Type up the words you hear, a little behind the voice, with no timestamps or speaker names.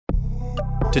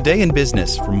Today in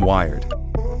Business from Wired.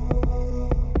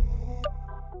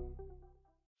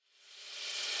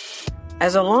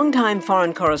 As a longtime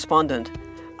foreign correspondent,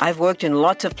 I've worked in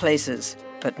lots of places,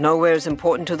 but nowhere as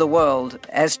important to the world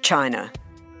as China.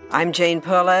 I'm Jane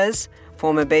Perlez,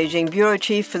 former Beijing bureau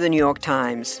chief for the New York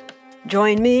Times.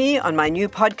 Join me on my new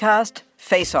podcast,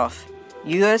 Face Off,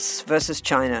 U.S. versus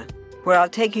China, where I'll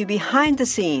take you behind the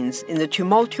scenes in the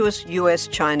tumultuous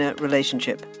U.S.-China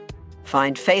relationship.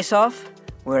 Find Face Off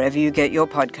wherever you get your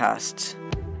podcasts.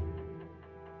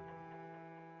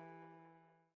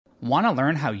 Want to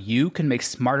learn how you can make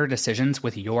smarter decisions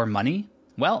with your money?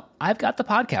 Well, I've got the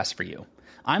podcast for you.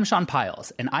 I'm Sean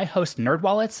Piles, and I host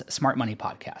NerdWallet's Smart Money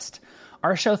Podcast.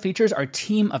 Our show features our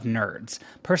team of nerds,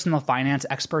 personal finance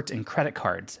experts in credit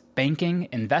cards, banking,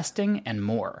 investing, and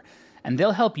more. And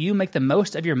they'll help you make the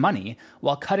most of your money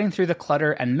while cutting through the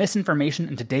clutter and misinformation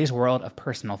in today's world of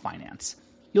personal finance.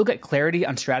 You'll get clarity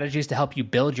on strategies to help you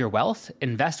build your wealth,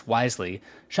 invest wisely,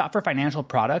 shop for financial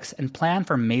products, and plan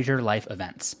for major life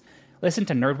events. Listen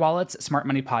to NerdWallet's Smart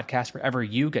Money Podcast wherever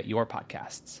you get your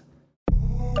podcasts.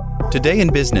 Today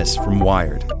in Business from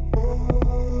Wired.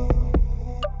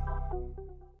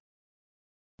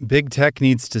 Big tech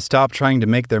needs to stop trying to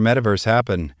make their metaverse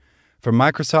happen. From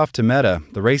Microsoft to Meta,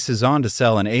 the race is on to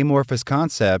sell an amorphous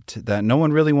concept that no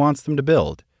one really wants them to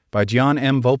build. By Gian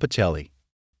M. Volpicelli.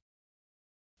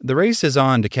 The race is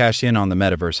on to cash in on the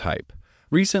metaverse hype.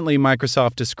 Recently,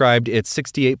 Microsoft described its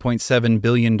 $68.7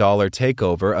 billion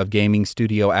takeover of gaming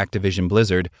studio Activision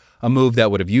Blizzard, a move that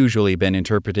would have usually been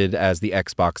interpreted as the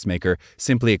Xbox maker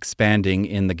simply expanding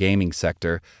in the gaming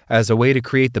sector, as a way to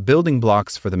create the building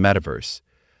blocks for the metaverse.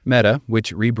 Meta,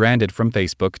 which rebranded from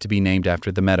Facebook to be named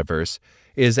after the metaverse,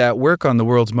 is at work on the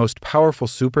world's most powerful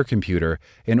supercomputer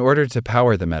in order to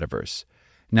power the metaverse.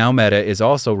 Now Meta is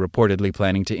also reportedly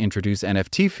planning to introduce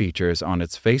NFT features on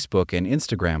its Facebook and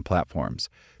Instagram platforms.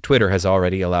 Twitter has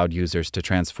already allowed users to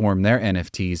transform their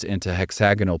NFTs into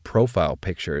hexagonal profile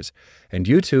pictures, and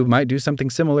YouTube might do something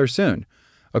similar soon.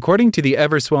 According to the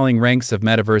ever-swelling ranks of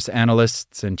metaverse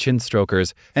analysts and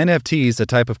chin-strokers, NFTs, a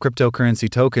type of cryptocurrency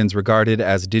tokens regarded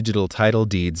as digital title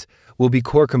deeds, will be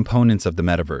core components of the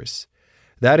metaverse.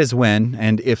 That is when,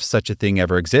 and if such a thing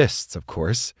ever exists, of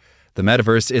course. The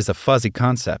metaverse is a fuzzy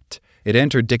concept. It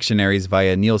entered dictionaries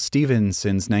via Neil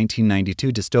Stephenson's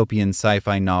 1992 dystopian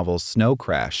sci-fi novel Snow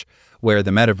Crash, where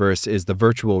the metaverse is the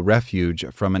virtual refuge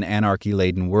from an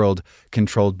anarchy-laden world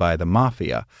controlled by the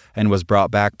mafia, and was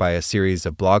brought back by a series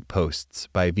of blog posts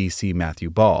by VC Matthew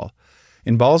Ball.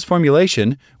 In Ball's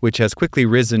formulation, which has quickly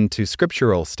risen to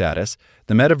scriptural status,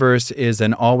 the metaverse is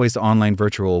an always online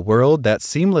virtual world that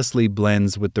seamlessly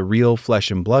blends with the real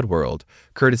flesh and blood world,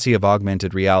 courtesy of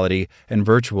augmented reality and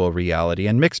virtual reality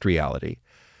and mixed reality.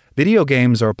 Video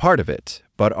games are part of it,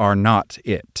 but are not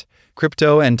it.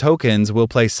 Crypto and tokens will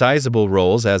play sizable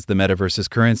roles as the metaverse's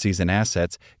currencies and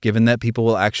assets, given that people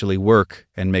will actually work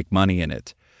and make money in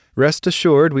it. Rest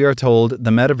assured, we are told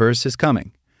the metaverse is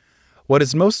coming. What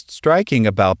is most striking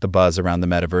about the buzz around the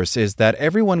metaverse is that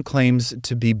everyone claims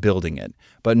to be building it,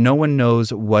 but no one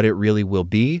knows what it really will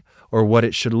be or what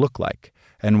it should look like,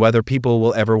 and whether people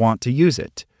will ever want to use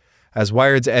it. As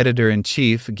Wired's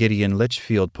editor-in-chief, Gideon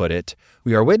Litchfield, put it,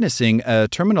 we are witnessing a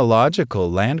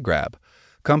terminological land grab.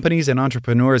 Companies and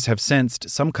entrepreneurs have sensed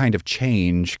some kind of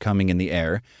change coming in the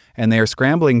air, and they are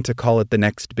scrambling to call it the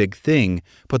next big thing,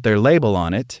 put their label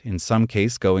on it, in some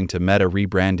case going to meta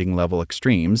rebranding level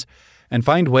extremes, and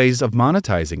find ways of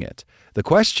monetizing it. The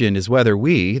question is whether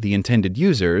we, the intended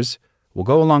users, will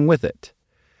go along with it.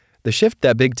 The shift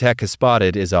that big tech has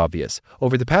spotted is obvious.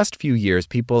 Over the past few years,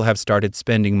 people have started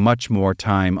spending much more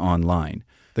time online.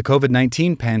 The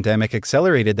COVID-19 pandemic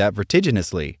accelerated that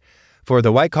vertiginously. For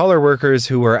the white-collar workers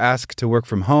who were asked to work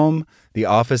from home, the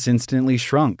office instantly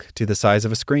shrunk to the size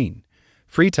of a screen.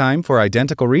 Free time, for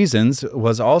identical reasons,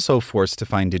 was also forced to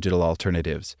find digital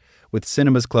alternatives. With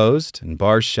cinemas closed and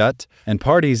bars shut and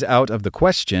parties out of the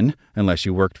question, unless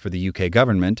you worked for the UK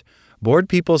government, bored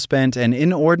people spent an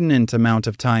inordinate amount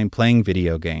of time playing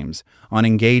video games, on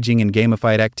engaging in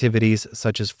gamified activities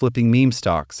such as flipping meme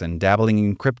stocks and dabbling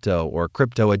in crypto or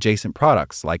crypto-adjacent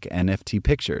products like NFT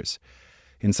pictures.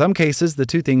 In some cases, the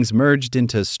two things merged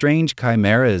into strange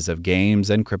chimeras of games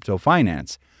and crypto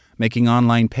finance, making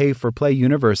online pay-for-play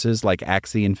universes like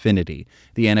Axie Infinity,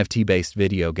 the NFT-based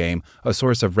video game, a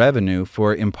source of revenue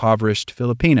for impoverished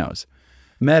Filipinos.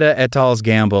 Meta et al.'s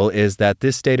gamble is that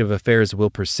this state of affairs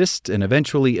will persist and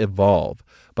eventually evolve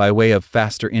by way of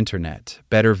faster internet,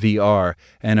 better VR,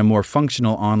 and a more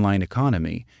functional online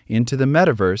economy into the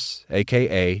metaverse,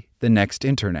 aka the next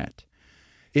internet.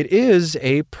 It is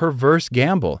a perverse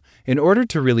gamble. In order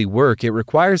to really work, it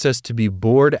requires us to be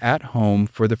bored at home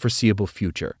for the foreseeable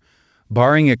future.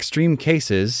 Barring extreme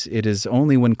cases, it is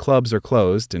only when clubs are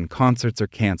closed and concerts are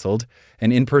canceled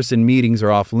and in-person meetings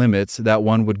are off limits that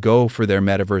one would go for their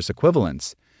metaverse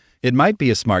equivalents. It might be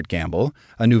a smart gamble.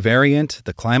 A new variant,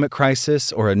 the climate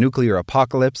crisis, or a nuclear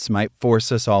apocalypse might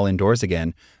force us all indoors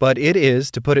again, but it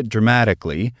is, to put it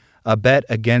dramatically, a bet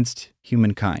against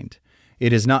humankind.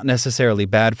 It is not necessarily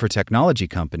bad for technology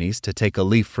companies to take a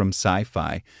leaf from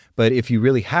sci-fi, but if you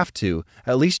really have to,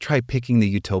 at least try picking the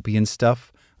utopian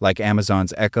stuff, like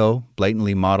Amazon's Echo,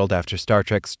 blatantly modeled after Star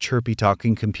Trek's chirpy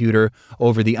talking computer,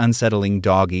 over the unsettling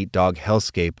dog-eat-dog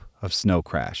hellscape of Snow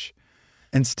Crash.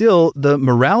 And still, the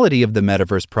morality of the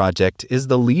Metaverse project is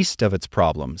the least of its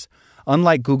problems.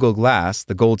 Unlike Google Glass,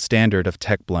 the gold standard of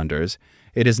tech blunders,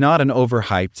 it is not an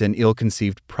overhyped and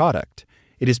ill-conceived product.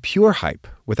 It is pure hype,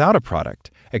 without a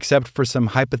product, except for some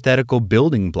hypothetical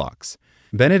building blocks.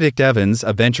 Benedict Evans,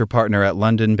 a venture partner at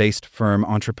London-based firm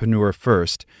Entrepreneur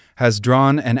First, has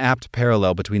drawn an apt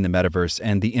parallel between the metaverse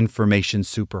and the information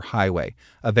superhighway,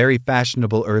 a very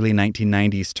fashionable early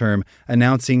 1990s term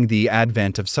announcing the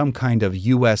advent of some kind of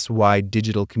US-wide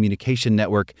digital communication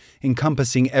network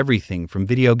encompassing everything from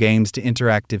video games to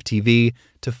interactive TV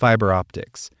to fiber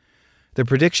optics. The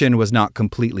prediction was not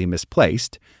completely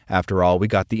misplaced. After all, we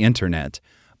got the internet.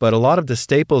 But a lot of the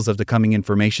staples of the coming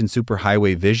information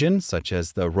superhighway vision, such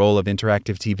as the role of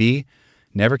interactive TV,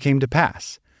 never came to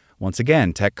pass. Once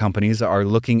again, tech companies are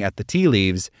looking at the tea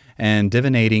leaves and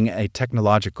divinating a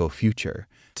technological future.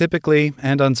 Typically,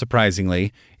 and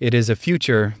unsurprisingly, it is a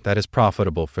future that is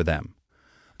profitable for them.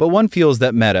 But one feels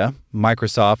that Meta,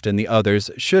 Microsoft, and the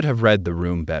others should have read the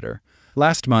room better.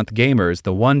 Last month, gamers,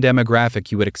 the one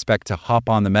demographic you would expect to hop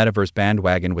on the Metaverse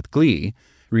bandwagon with glee,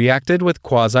 reacted with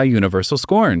quasi-universal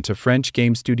scorn to French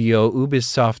game studio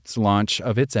Ubisoft's launch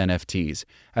of its NFTs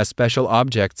as special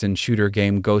objects in shooter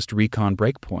game Ghost Recon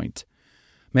Breakpoint.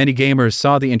 Many gamers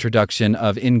saw the introduction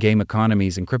of in-game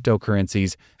economies and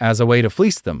cryptocurrencies as a way to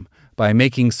fleece them by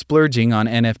making splurging on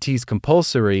NFTs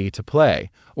compulsory to play,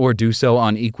 or do so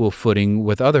on equal footing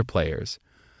with other players.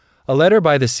 A letter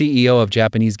by the CEO of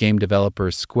Japanese game developer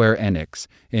Square Enix,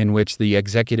 in which the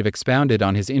executive expounded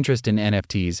on his interest in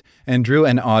NFTs and drew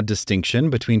an odd distinction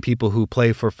between people who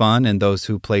play for fun and those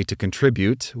who play to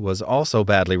contribute, was also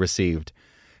badly received.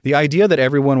 The idea that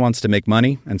everyone wants to make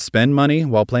money and spend money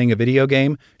while playing a video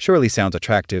game surely sounds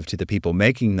attractive to the people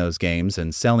making those games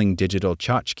and selling digital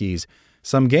tchotchkes.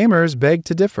 Some gamers beg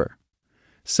to differ.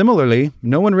 Similarly,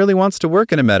 no one really wants to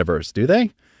work in a metaverse, do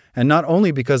they? And not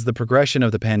only because the progression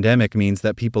of the pandemic means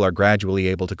that people are gradually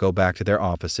able to go back to their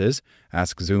offices,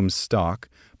 ask Zoom's stock,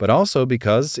 but also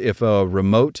because if a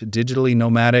remote, digitally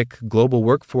nomadic, global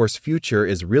workforce future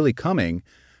is really coming,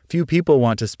 few people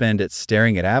want to spend it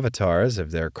staring at avatars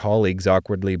of their colleagues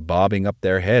awkwardly bobbing up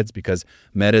their heads because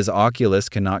Meta's Oculus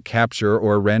cannot capture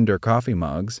or render coffee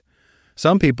mugs.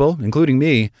 Some people, including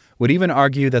me, would even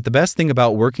argue that the best thing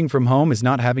about working from home is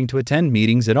not having to attend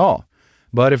meetings at all.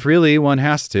 But if really one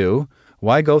has to,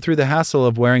 why go through the hassle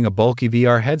of wearing a bulky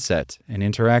VR headset and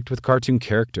interact with cartoon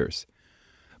characters?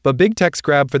 But big tech's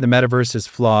grab for the metaverse is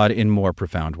flawed in more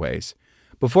profound ways.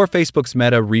 Before Facebook's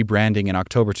Meta rebranding in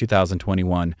October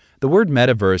 2021, the word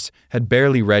metaverse had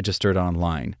barely registered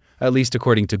online, at least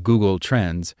according to Google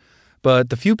Trends. But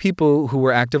the few people who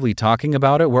were actively talking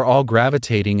about it were all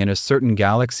gravitating in a certain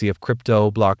galaxy of crypto,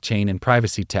 blockchain, and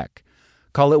privacy tech.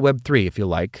 Call it Web3 if you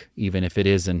like, even if it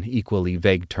is an equally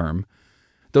vague term.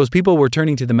 Those people were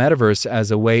turning to the metaverse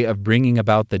as a way of bringing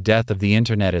about the death of the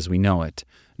internet as we know it,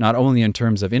 not only in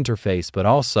terms of interface, but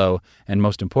also, and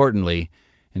most importantly,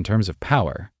 in terms of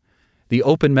power. The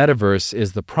open metaverse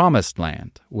is the promised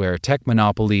land, where tech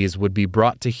monopolies would be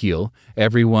brought to heel,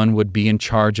 everyone would be in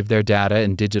charge of their data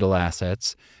and digital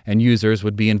assets, and users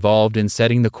would be involved in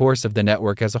setting the course of the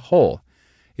network as a whole.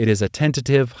 It is a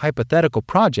tentative, hypothetical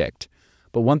project,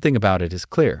 but one thing about it is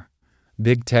clear.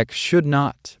 Big tech should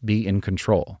not be in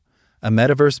control. A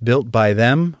metaverse built by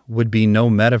them would be no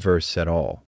metaverse at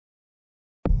all.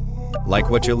 Like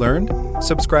what you learned?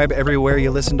 Subscribe everywhere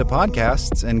you listen to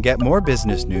podcasts and get more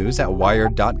business news at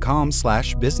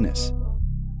wired.com/business.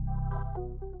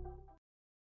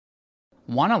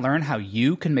 Want to learn how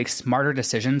you can make smarter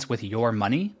decisions with your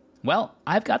money? Well,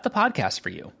 I've got the podcast for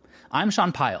you. I'm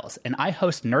Sean Piles, and I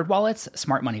host NerdWallet's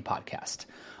Smart Money Podcast.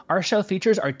 Our show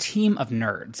features our team of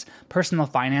nerds, personal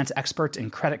finance experts in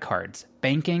credit cards,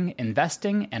 banking,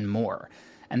 investing, and more.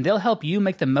 And they'll help you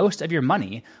make the most of your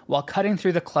money while cutting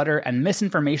through the clutter and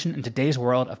misinformation in today's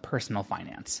world of personal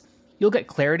finance. You'll get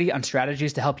clarity on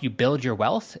strategies to help you build your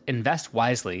wealth, invest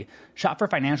wisely, shop for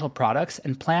financial products,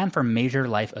 and plan for major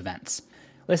life events.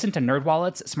 Listen to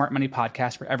NerdWallet's Smart Money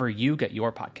Podcast wherever you get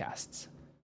your podcasts.